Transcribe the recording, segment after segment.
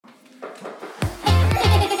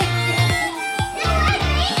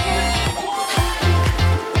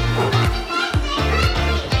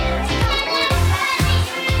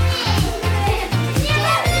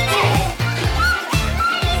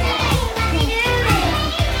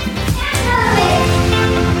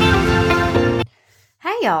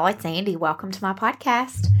y'all, it's Andy. Welcome to my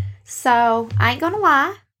podcast. So, I ain't gonna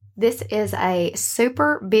lie, this is a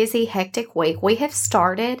super busy, hectic week. We have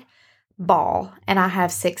started ball, and I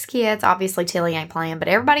have 6 kids. Obviously, Tilly ain't playing, but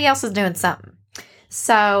everybody else is doing something.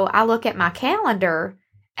 So, I look at my calendar,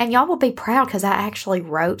 and y'all will be proud because I actually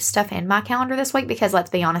wrote stuff in my calendar this week because,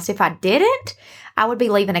 let's be honest, if I didn't, I would be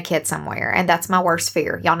leaving a kid somewhere, and that's my worst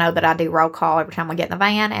fear. Y'all know that I do roll call every time we get in the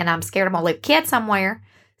van, and I'm scared I'm going to leave a kid somewhere.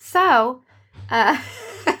 So,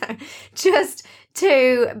 just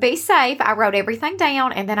to be safe, I wrote everything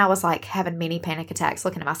down, and then I was like having mini panic attacks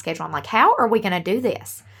looking at my schedule. I'm like, how are we going to do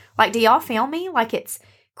this? Like, do y'all feel me? Like, it's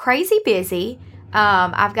crazy busy.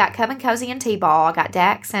 I've got Cub and Cozy and T-ball. I got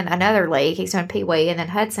Dax in another league. He's doing Pee-wee, and then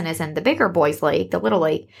Hudson is in the bigger boys league, the little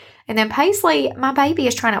league. And then Paisley, my baby,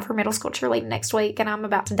 is trying out for middle school cheerleading next week, and I'm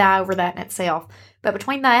about to die over that in itself. But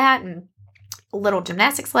between that and little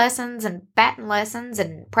gymnastics lessons and batting lessons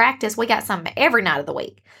and practice, we got something every night of the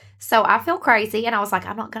week. So I feel crazy, and I was like,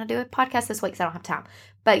 I'm not going to do a podcast this week because I don't have time.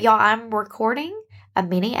 But y'all, I'm recording a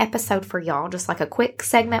mini episode for y'all, just like a quick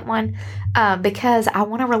segment one, because I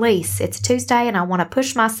want to release. It's Tuesday, and I want to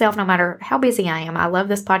push myself no matter how busy I am. I love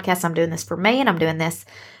this podcast. I'm doing this for me, and I'm doing this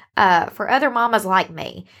for other mamas like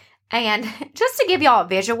me. And just to give y'all a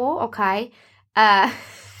visual, okay,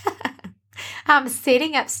 I'm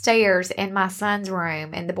sitting upstairs in my son's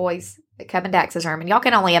room in the boys' Cub and Dax's room, and y'all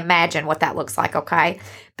can only imagine what that looks like, okay?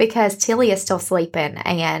 Because Tilly is still sleeping,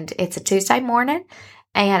 and it's a Tuesday morning,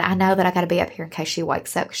 and I know that I got to be up here in case she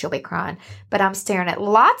wakes up because she'll be crying. But I'm staring at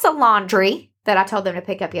lots of laundry that I told them to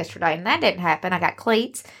pick up yesterday, and that didn't happen. I got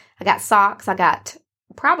cleats, I got socks, I got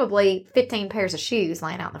probably 15 pairs of shoes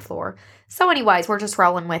laying out on the floor. So anyways, we're just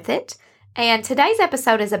rolling with it. And today's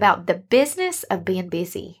episode is about the business of being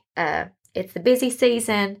busy. It's the busy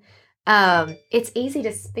season. It's easy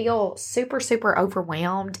to feel super, super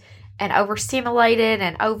overwhelmed and overstimulated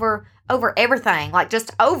and over everything, like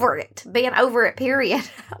just over it, being over it, period.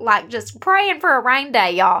 Like just praying for a rain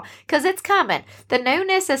day, y'all, because it's coming. The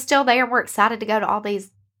newness is still there, and we're excited to go to all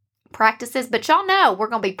these practices, but y'all know we're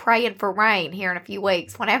going to be praying for rain here in a few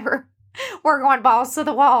weeks whenever we're going balls to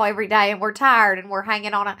the wall every day and we're tired and we're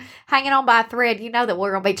hanging on by a thread. You know that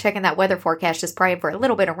we're going to be checking that weather forecast, just praying for a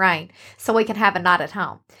little bit of rain so we can have a night at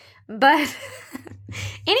home. But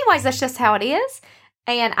anyways, that's just how it is.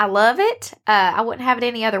 And I love it. I wouldn't have it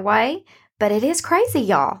any other way, but it is crazy,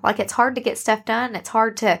 y'all. Like, it's hard to get stuff done. It's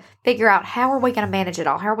hard to figure out how are we going to manage it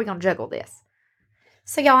all? How are we going to juggle this?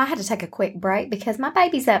 So, y'all, I had to take a quick break because my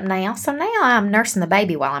baby's up now. So now I'm nursing the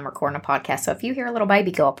baby while I'm recording a podcast. So if you hear a little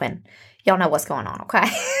baby gulping, y'all know what's going on, okay?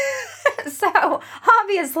 So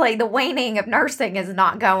obviously the weaning of nursing is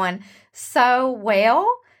not going so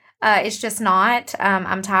well. It's just not.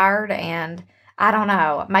 I'm tired, and I don't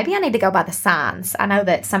know. Maybe I need to go by the signs. I know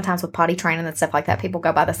that sometimes with potty training and stuff like that, people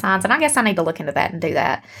go by the signs. And I guess I need to look into that and do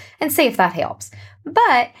that and see if that helps.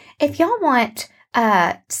 But if y'all want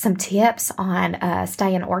some tips on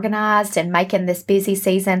staying organized and making this busy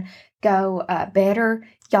season go better,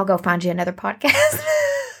 y'all go find you another podcast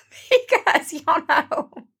because y'all know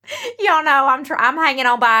I'm hanging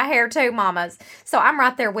on by a hair too, mamas. So I'm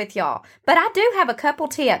right there with y'all. But I do have a couple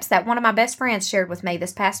tips that one of my best friends shared with me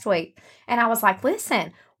this past week, and I was like,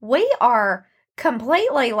 listen, we are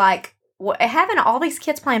completely like having all these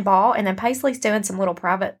kids playing ball, and then Paisley's doing some little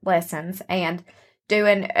private lessons and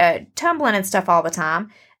doing tumbling and stuff all the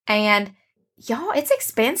time. And y'all, it's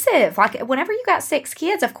expensive. Like, whenever you got 6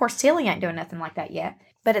 kids, of course, Tilly ain't doing nothing like that yet.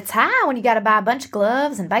 But it's high when you got to buy a bunch of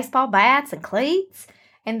gloves and baseball bats and cleats.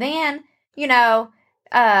 And then,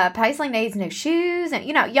 Paisley needs new shoes. And,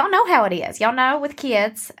 y'all know how it is. Y'all know with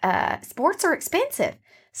kids, sports are expensive.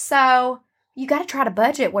 So you got to try to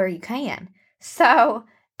budget where you can. So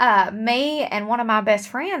me and one of my best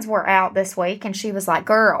friends were out this week, and she was like,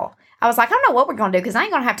 girl, I was like, I don't know what we're going to do because I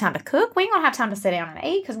ain't going to have time to cook. We ain't going to have time to sit down and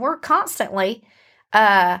eat because we're constantly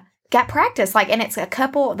got practice. Like, and it's a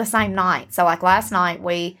couple the same night. So, like, last night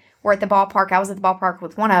we were at the ballpark. I was at the ballpark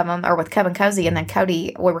with one of them, or with Cub and Cozy, and then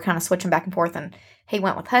Cody, we were kind of switching back and forth, and he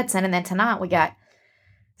went with Hudson. And then tonight we got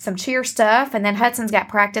some cheer stuff, and then Hudson's got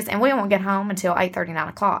practice, and we won't get home until 8:30, 9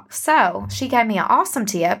 o'clock. So, she gave me an awesome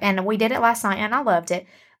tip, and we did it last night, and I loved it.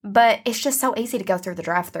 But it's just so easy to go through the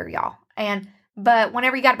drive-thru, y'all. But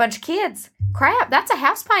whenever you got a bunch of kids, crap, that's a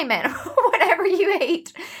house payment. Whenever you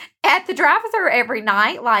eat at the drive-thru every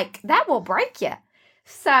night, like, that will break you.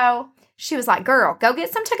 So she was like, girl, go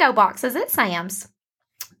get some to-go boxes at Sam's.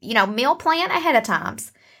 Meal plan ahead of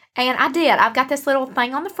times. And I did. I've got this little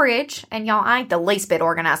thing on the fridge, and y'all, I ain't the least bit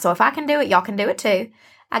organized. So if I can do it, y'all can do it too.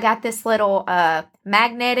 I got this little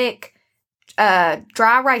magnetic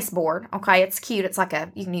dry erase board. Okay, it's cute. It's like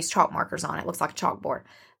you can use chalk markers on it. It looks like a chalkboard.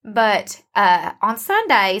 But on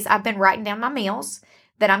Sundays, I've been writing down my meals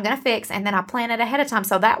that I'm going to fix, and then I plan it ahead of time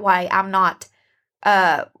so that way I'm not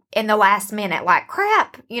in the last minute like,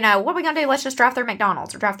 crap, what are we going to do? Let's just drive through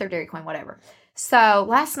McDonald's or drive through Dairy Queen, whatever. So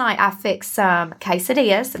last night I fixed some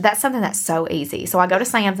quesadillas. That's something that's so easy. So I go to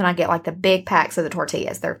Sam's and I get like the big packs of the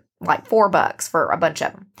tortillas. They're like $4 for a bunch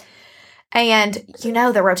of them. And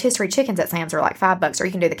the rotisserie chickens at Sam's are like $5, or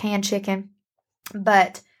you can do the canned chicken.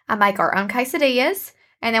 But I make our own quesadillas,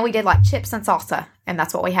 and then we did like chips and salsa, and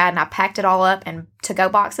that's what we had. And I packed it all up in to-go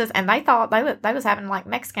boxes, and they thought they was having like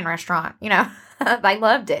Mexican restaurant. They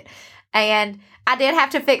loved it. And I did have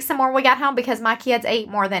to fix some more when we got home because my kids eat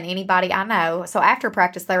more than anybody I know. So after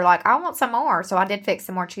practice, they were like, I want some more. So I did fix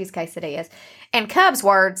some more cheese quesadillas. In Cub's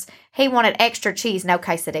words, he wanted extra cheese, no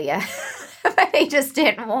quesadilla. But he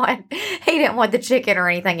didn't want the chicken or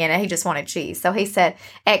anything in it. He just wanted cheese. So he said,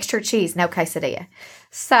 extra cheese, no quesadilla.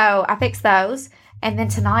 So I fixed those. And then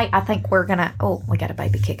tonight, I think we're going to, we got a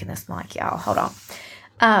baby kicking this mic, y'all. Hold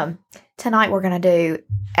on. Tonight we're going to do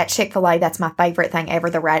at Chick-fil-A, that's my favorite thing ever,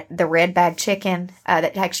 the red bag chicken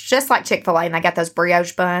that tastes just like Chick-fil-A, and they got those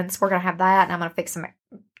brioche buns. We're going to have that, and I'm going to fix some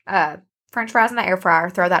French fries in the air fryer,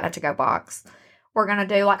 throw that in a to-go box. We're going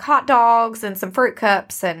to do like hot dogs and some fruit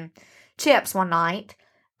cups and chips one night.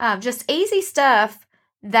 Just easy stuff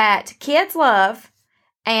that kids love,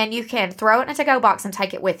 and you can throw it in a to-go box and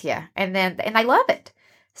take it with you, and they love it.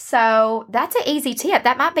 So that's an easy tip.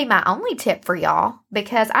 That might be my only tip for y'all,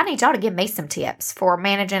 because I need y'all to give me some tips for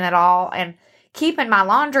managing it all and keeping my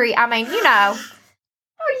laundry. I mean, how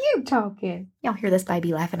are you talking? Y'all hear this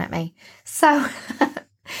baby laughing at me. So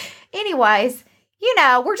anyways,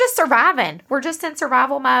 we're just surviving. We're just in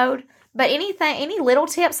survival mode. But any little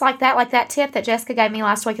tips like that tip that Jessica gave me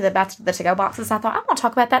last week about the to-go boxes, I thought, I'm going to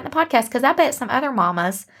talk about that in the podcast, because I bet some other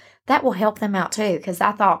mamas that will help them out too. Because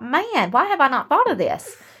I thought, man, why have I not thought of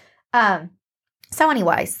this? So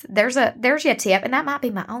anyways, there's your tip, and that might be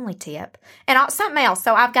my only tip. And something else.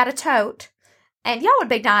 So I've got a tote, and y'all would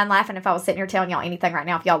be dying laughing if I was sitting here telling y'all anything right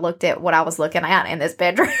now if y'all looked at what I was looking at in this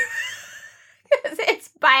bedroom. It's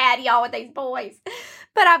bad, y'all, with these boys.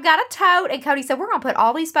 But I've got a tote, and Cody said, we're going to put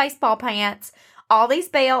all these baseball pants, all these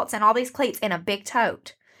belts, and all these cleats in a big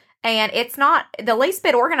tote. And it's not the least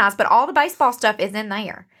bit organized, but all the baseball stuff is in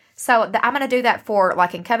there. So I'm going to do that for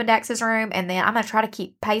like in Kevin Dax's room, and then I'm going to try to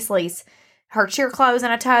keep Paisley's, her cheer clothes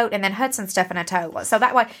in a tote, and then Hudson's stuff in a tote. So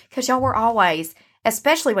that way, because y'all were always,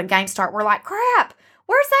 especially when games start, we're like, crap,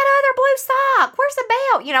 where's that other blue sock? Where's the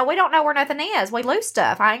belt? We don't know where nothing is. We lose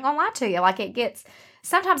stuff. I ain't going to lie to you. Like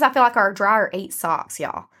sometimes I feel like our dryer eats socks,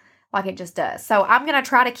 y'all. Like it just does. So I'm going to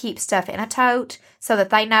try to keep stuff in a tote so that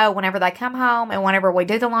they know whenever they come home and whenever we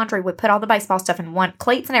do the laundry, we put all the baseball stuff in one,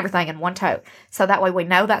 cleats and everything in one tote. So that way we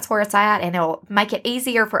know that's where it's at, and it'll make it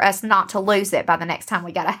easier for us not to lose it by the next time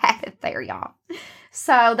we got to have it there, y'all.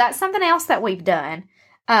 So that's something else that we've done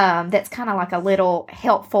that's kind of like a little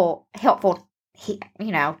helpful tip,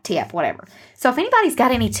 whatever. So if anybody's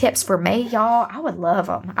got any tips for me, y'all, I would love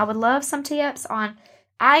them. I would love some tips on...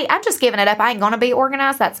 I'm just giving it up. I ain't going to be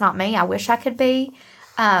organized. That's not me. I wish I could be.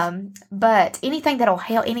 But anything that'll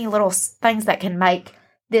help, any little things that can make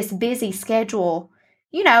this busy schedule,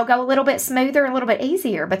 go a little bit smoother, a little bit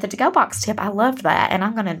easier. But the to-go box tip, I loved that. And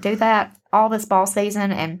I'm going to do that all this ball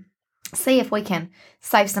season and see if we can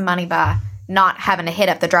save some money by not having to hit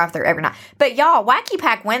up the drive-thru every night. But y'all, Wacky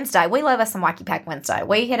Pack Wednesday, we love us some Wacky Pack Wednesday.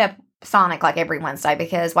 We hit up Sonic like every Wednesday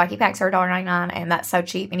because Wacky Packs are $1.99, and that's so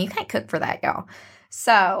cheap. And you can't cook for that, y'all.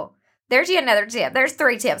 So there's you another tip. There's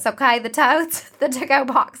 3 tips, okay? The totes, the to-go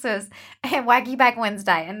boxes, and Wacky Pack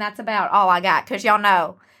Wednesday. And that's about all I got, because y'all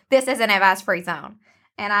know this is an advice-free zone.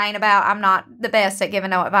 And I'm not the best at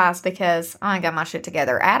giving no advice because I ain't got my shit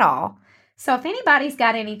together at all. So if anybody's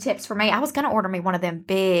got any tips for me, I was going to order me one of those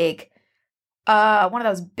big,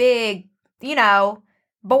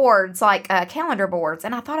 boards, like calendar boards.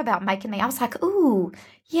 And I thought about I was like, ooh,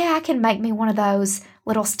 yeah, I can make me one of those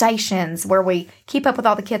little stations where we keep up with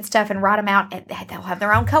all the kids' stuff and write them out, and they'll have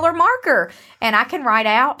their own color marker. And I can write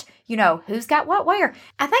out, who's got what where.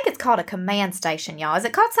 I think it's called a command station, y'all. Is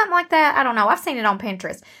it called something like that? I don't know. I've seen it on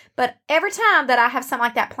Pinterest. But every time that I have something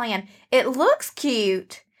like that planned, it looks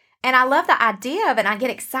cute. And I love the idea of it, and I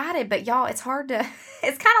get excited. But y'all, it's hard to,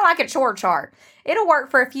 it's kind of like a chore chart. It'll work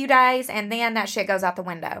for a few days, and then that shit goes out the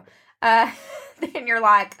window. Then you're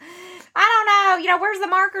like, I don't know, where's the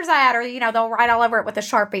markers at? Or, they'll write all over it with a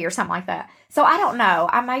Sharpie or something like that. So I don't know.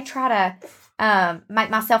 I may try to make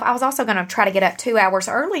myself, I was also going to try to get up 2 hours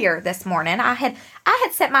earlier this morning. I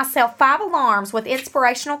had set myself 5 alarms with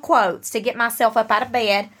inspirational quotes to get myself up out of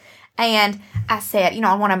bed. And I said,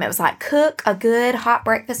 on one of them, it was like, cook a good hot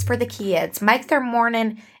breakfast for the kids. Make their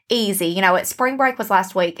morning easy. Spring break was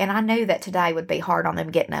last week, and I knew that today would be hard on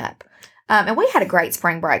them getting up. And we had a great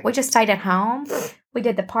spring break. We just stayed at home. We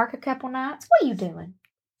did the park a couple nights. What are you doing?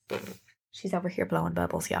 She's over here blowing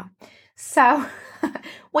bubbles, y'all. So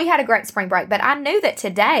we had a great spring break, but I knew that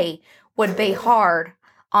today would be hard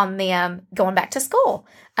on them going back to school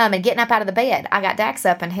and getting up out of the bed. I got Dax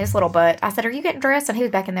up and his little butt. I said, are you getting dressed? And he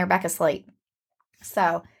was back in there, back asleep.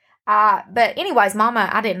 So, but anyways, Mama,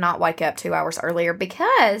 I did not wake up 2 hours earlier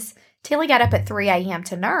because Tilly got up at 3 a.m.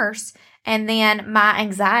 to nurse, and then my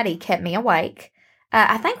anxiety kept me awake.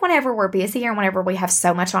 I think whenever we're busy or whenever we have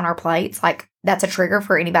so much on our plates, like that's a trigger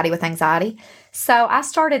for anybody with anxiety. So I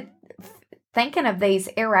started thinking of these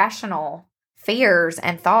irrational fears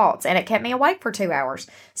and thoughts, and it kept me awake for 2 hours.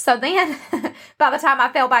 So then by the time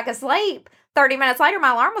I fell back asleep, 30 minutes later,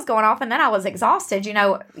 my alarm was going off, and then I was exhausted. Then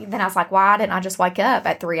I was like, why didn't I just wake up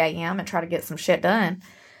at 3 a.m. and try to get some shit done?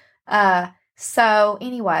 So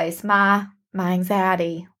anyways, my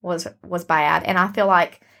anxiety was bad. And I feel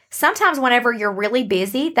like sometimes whenever you're really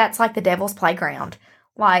busy, that's like the devil's playground,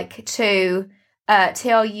 like to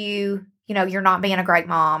tell you, you're not being a great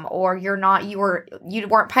mom, or you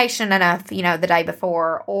weren't patient enough, the day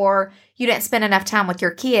before, or you didn't spend enough time with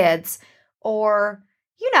your kids, or,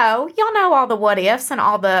 y'all know all the what ifs and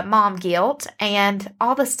all the mom guilt and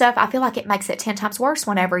all the stuff. I feel like it makes it 10 times worse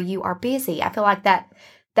whenever you are busy. I feel like that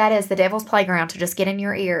is the devil's playground to just get in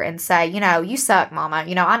your ear and say, you suck, Mama.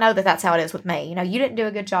 I know that that's how it is with me. You didn't do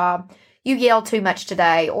a good job. You yelled too much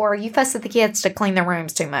today, or you fussed at the kids to clean their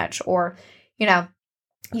rooms too much, or,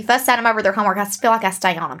 you fussed at them over their homework. I feel like I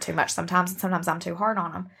stay on them too much sometimes, and sometimes I'm too hard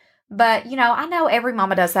on them. But, I know every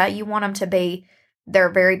mama does that. You want them to be their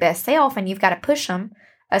very best self, and you've got to push them,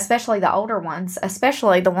 especially the older ones,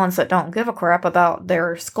 especially the ones that don't give a crap about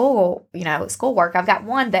their schoolwork. I've got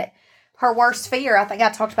one that her worst fear, I think I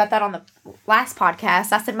talked about that on the last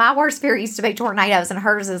podcast. I said my worst fear used to be tornadoes, and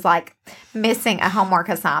hers is like missing a homework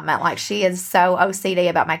assignment. Like, she is so OCD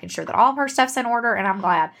about making sure that all of her stuff's in order, and I'm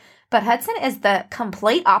glad. But Hudson is the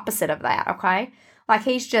complete opposite of that, okay? Like,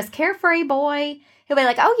 he's just carefree boy. He'll be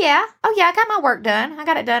like, oh yeah, I got my work done. I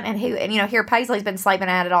got it done. And here Paisley's been slaving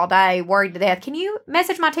at it all day, worried to death. Can you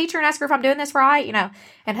message my teacher and ask her if I'm doing this right?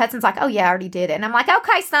 And Hudson's like, oh yeah, I already did it. And I'm like,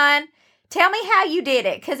 okay, son, tell me how you did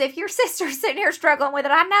it. Because if your sister's sitting here struggling with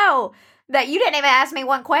it, I know that you didn't even ask me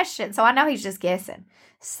one question. So I know he's just guessing.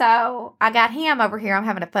 So I got him over here I'm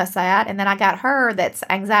having to fuss at. And then I got her that's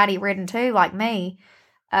anxiety ridden too, like me,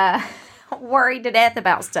 worried to death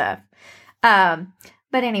about stuff.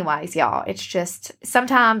 But anyways, y'all, it's just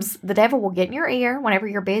sometimes the devil will get in your ear whenever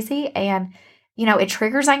you're busy, and, it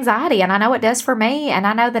triggers anxiety. And I know it does for me, and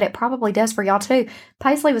I know that it probably does for y'all too.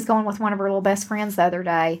 Paisley was going with one of her little best friends the other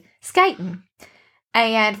day, skating.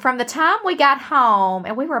 And from the time we got home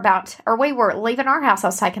and we were leaving our house, I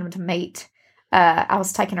was taking her to meet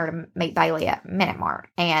Bailey at Minute Mart.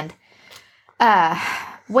 And,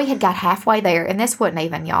 we had got halfway there, and this wasn't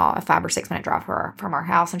even, y'all, a 5 or 6 minute drive from our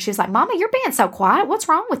house. And she was like, Mama, you're being so quiet. What's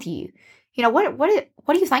wrong with you? What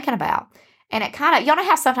are you thinking about? And it kind of, y'all know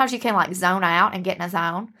how sometimes you can like zone out and get in a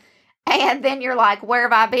zone, and then you're like, where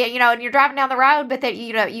have I been? And you're driving down the road, but then,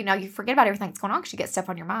 you forget about everything that's going on because you get stuff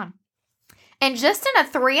on your mind. And just in a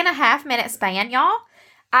 3.5 minute span, y'all,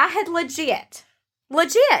 I had legit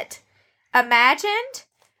imagined,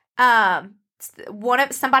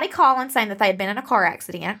 somebody calling saying that they had been in a car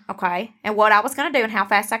accident, okay, and what I was going to do and how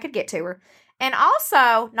fast I could get to her. And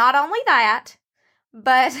also, not only that,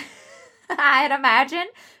 but I had imagined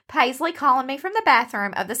Paisley calling me from the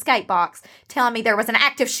bathroom of the skate box, telling me there was an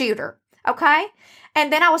active shooter, okay?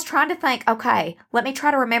 And then I was trying to think, okay, let me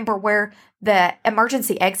try to remember where the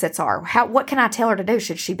emergency exits are. What can I tell her to do?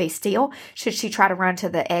 Should she be still? Should she try to run to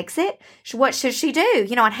the exit? What should she do?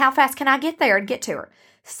 And how fast can I get there and get to her?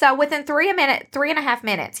 So within 3.5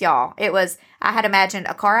 minutes, y'all, I had imagined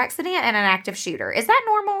a car accident and an active shooter. Is that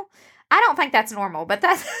normal? I don't think that's normal, but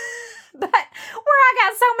but where I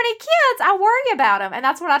got so many kids, I worry about them. And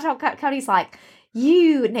that's what I told Cody's like,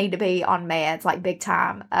 you need to be on meds, like big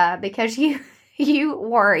time, because you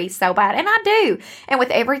worry so bad. And I do. And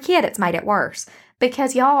with every kid, it's made it worse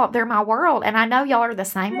because y'all, they're my world. And I know y'all are the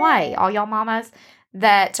same way. All y'all mamas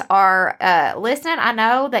that are listening, I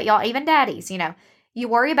know that y'all, even daddies, you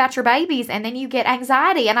worry about your babies and then you get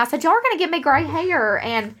anxiety. And I said, y'all are going to give me gray hair.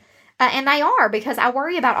 And they are, because I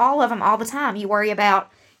worry about all of them all the time. You worry about,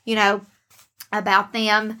 about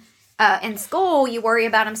them in school. You worry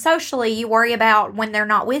about them socially. You worry about when they're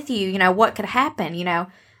not with you, what could happen,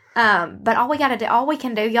 But all we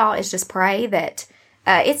can do, y'all, is just pray that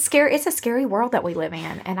it's scary. It's a scary world that we live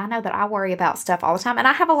in. And I know that I worry about stuff all the time. And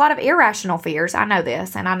I have a lot of irrational fears. I know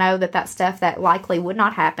this. And I know that that's stuff that likely would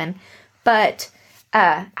not happen. But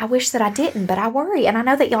I wish that I didn't. But I worry. And I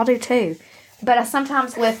know that y'all do too. But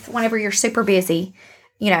sometimes whenever you're super busy,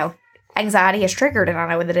 anxiety is triggered. And I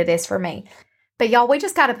know that it is for me. But y'all, we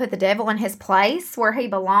just got to put the devil in his place where he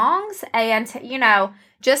belongs. And,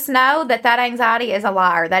 just know that anxiety is a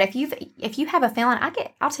liar. That if you have a feeling,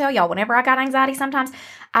 I'll tell y'all, whenever I got anxiety, sometimes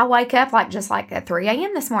I wake up just at 3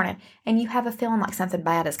 a.m. this morning, and you have a feeling like something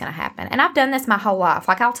bad is going to happen. And I've done this my whole life.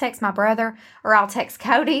 Like, I'll text my brother, or I'll text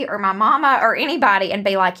Cody or my mama or anybody and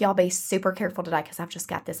be like, y'all be super careful today because I've just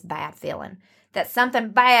got this bad feeling that something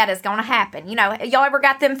bad is going to happen. Y'all ever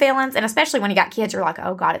got them feelings? And especially when you got kids, you're like,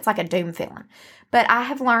 oh God, it's like a doom feeling. But I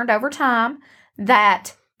have learned over time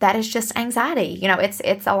that is just anxiety.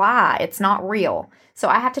 It's a lie. It's not real. So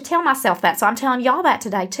I have to tell myself that. So I'm telling y'all that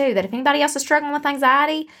today too, that if anybody else is struggling with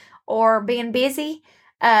anxiety or being busy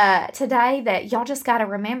today, that y'all just got to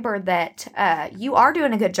remember that you are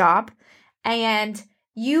doing a good job and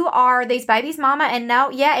you are these babies' mama. And no,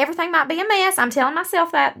 yeah, everything might be a mess. I'm telling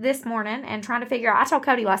myself that this morning and trying to figure out. I told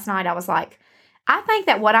Cody last night, I was like, I think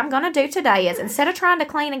that what I'm going to do today is, instead of trying to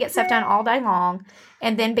clean and get stuff done all day long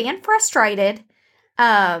and then being frustrated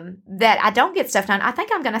that I don't get stuff done, I think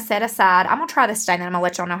I'm going to set aside, I'm going to try this today and then I'm going to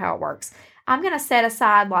let y'all know how it works. I'm going to set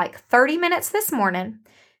aside 30 minutes this morning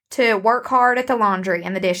to work hard at the laundry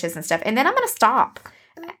and the dishes and stuff. And then I'm going to stop.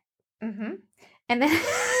 Mm-hmm. And then,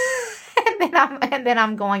 and then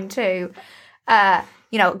I'm going to,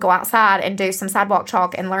 go outside and do some sidewalk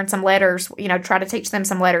chalk and learn some letters, try to teach them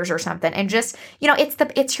some letters or something. And just,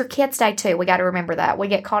 it's your kids' day too. We got to remember that. We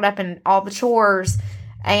get caught up in all the chores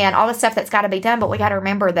and all the stuff that's got to be done, but we got to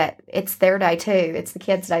remember that it's their day too. It's the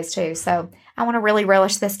kids' days too. So I want to really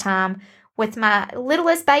relish this time with my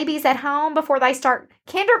littlest babies at home before they start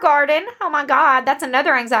kindergarten. Oh my God, that's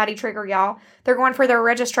another anxiety trigger, y'all. They're going for their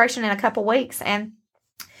registration in a couple weeks, and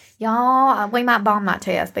y'all, we might bomb that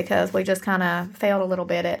test because we just kind of failed a little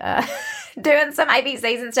bit at doing some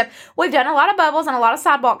ABCs and stuff. We've done a lot of bubbles and a lot of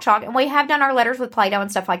sidewalk chalk, and we have done our letters with Play-Doh and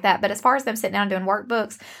stuff like that. But as far as them sitting down and doing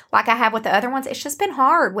workbooks like I have with the other ones, it's just been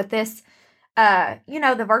hard with this,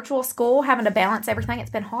 the virtual school, having to balance everything. It's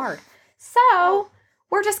been hard. So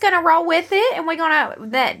we're just going to roll with it,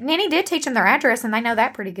 and that Nanny did teach them their address, and they know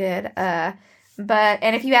that pretty good. And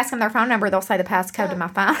if you ask them their phone number, they'll say the passcode to my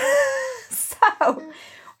phone. So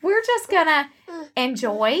we're just going to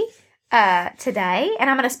enjoy today, and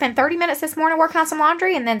I'm going to spend 30 minutes this morning working on some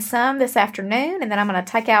laundry, and then some this afternoon, and then I'm going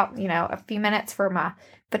to take out, a few minutes for my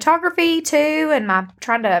photography too, and my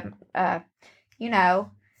trying to,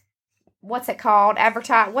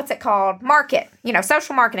 market,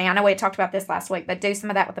 social marketing. I know we had talked about this last week, but do some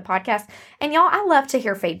of that with the podcast. And y'all, I love to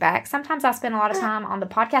hear feedback. Sometimes I spend a lot of time on the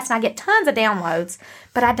podcast and I get tons of downloads,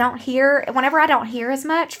 but whenever I don't hear as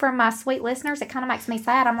much from my sweet listeners, it kind of makes me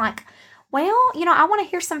sad. I'm like, well, I want to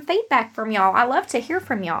hear some feedback from y'all. I love to hear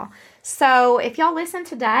from y'all. So if y'all listen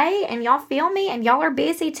today and y'all feel me and y'all are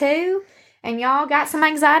busy too, and y'all got some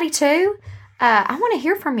anxiety too, I want to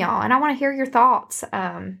hear from y'all and I want to hear your thoughts.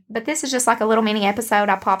 But this is just like a little mini episode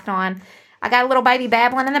I popped on. I got a little baby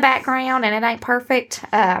babbling in the background and it ain't perfect.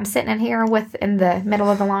 I'm sitting in here in the middle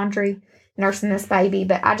of the laundry nursing this baby,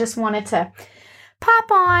 but I just wanted to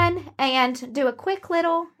pop on and do a quick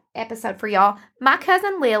little episode for y'all. My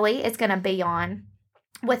cousin Lily is going to be on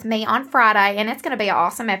with me on Friday, and it's going to be an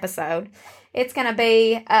awesome episode. It's going to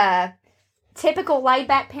be typical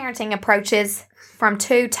laid-back parenting approaches from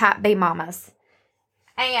two type B mamas.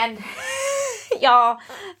 And y'all,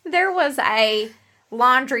 there was a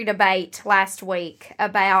laundry debate last week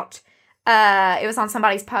about it was on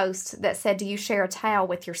somebody's post that said, do you share a towel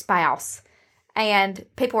with your spouse? And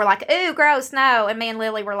people were like, ooh, gross, no. And me and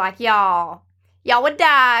Lily were like, y'all would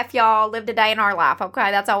die if y'all lived a day in our life.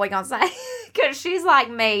 Okay, that's all we're going to say. Because she's like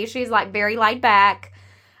me. She's like very laid back.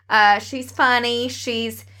 She's funny.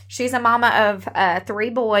 She's a mama of 3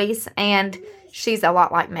 boys, and she's a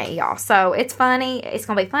lot like me, y'all. So it's funny. It's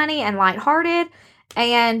going to be funny and lighthearted.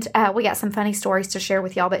 And we got some funny stories to share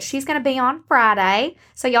with y'all. But she's going to be on Friday.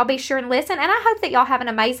 So y'all be sure and listen. And I hope that y'all have an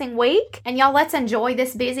amazing week. And y'all, let's enjoy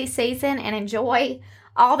this busy season and enjoy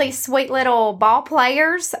all these sweet little ball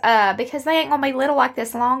players, because they ain't going to be little like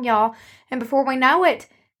this long, y'all. And before we know it,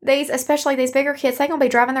 especially these bigger kids, they're going to be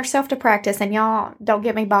driving themselves to practice. And y'all, don't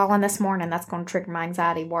get me balling this morning. That's going to trigger my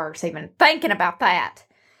anxiety worse, even thinking about that.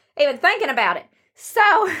 Even thinking about it. So,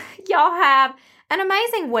 y'all have an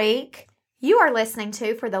amazing week. You are listening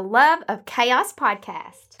to For the Love of Chaos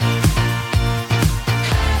podcast.